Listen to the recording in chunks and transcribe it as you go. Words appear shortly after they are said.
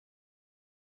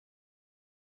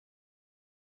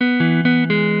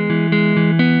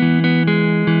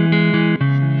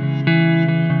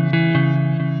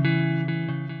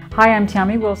Hi, I'm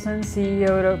Tammy Wilson,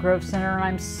 CEO at Oak Grove Center, and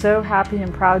I'm so happy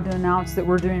and proud to announce that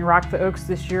we're doing Rock the Oaks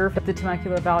this year at the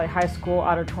Temecula Valley High School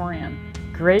Auditorium.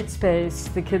 Great space,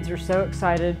 the kids are so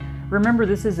excited. Remember,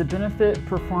 this is a benefit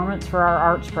performance for our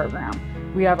arts program.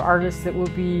 We have artists that will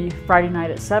be Friday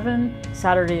night at 7,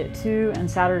 Saturday at 2, and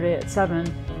Saturday at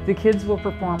 7. The kids will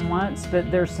perform once,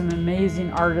 but there's some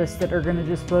amazing artists that are going to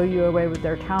just blow you away with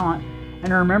their talent.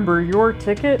 And remember, your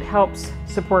ticket helps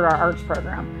support our arts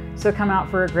program. So come out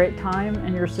for a great time,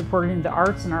 and you're supporting the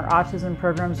arts and our autism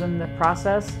programs in the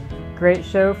process. Great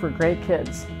show for great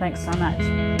kids. Thanks so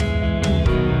much.